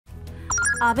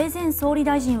安倍前総理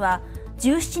大臣は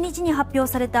17日に発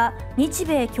表された日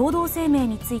米共同声明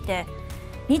について、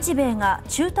日米が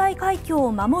中台海峡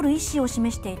を守る意思を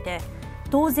示していて、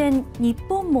当然日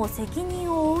本も責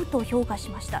任を負うと評価し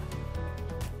ました。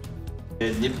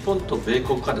日本と米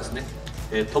国がですね、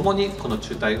共にこの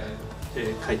中台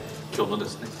海峡ので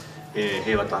すね、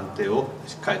平和と安定を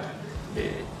しっかりと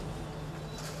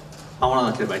守ら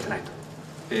なければいけない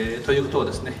ということを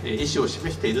ですね、意思を示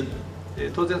している。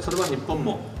当然それは日本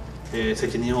も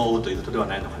責任を負うということでは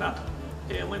ないのかなと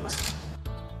思います。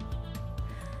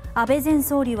安倍前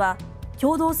総理は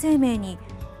共同声明に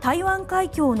台湾海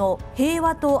峡の平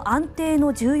和と安定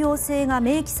の重要性が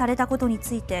明記されたことに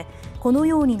ついてこの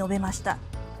ように述べました。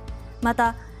ま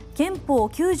た憲法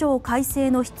9条改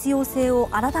正の必要性を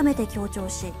改めて強調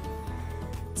し、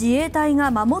自衛隊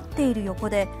が守っている横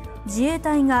で自衛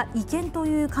隊が違憲と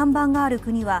いう看板がある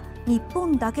国は日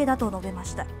本だけだと述べま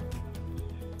した。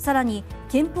さらに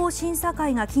憲法審査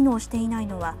会が機能していない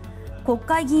のは国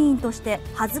会議員として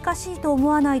恥ずかしいと思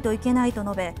わないといけないと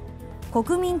述べ、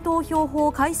国民投票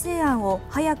法改正案を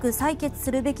早く採決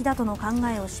するべきだとの考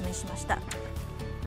えを示しました。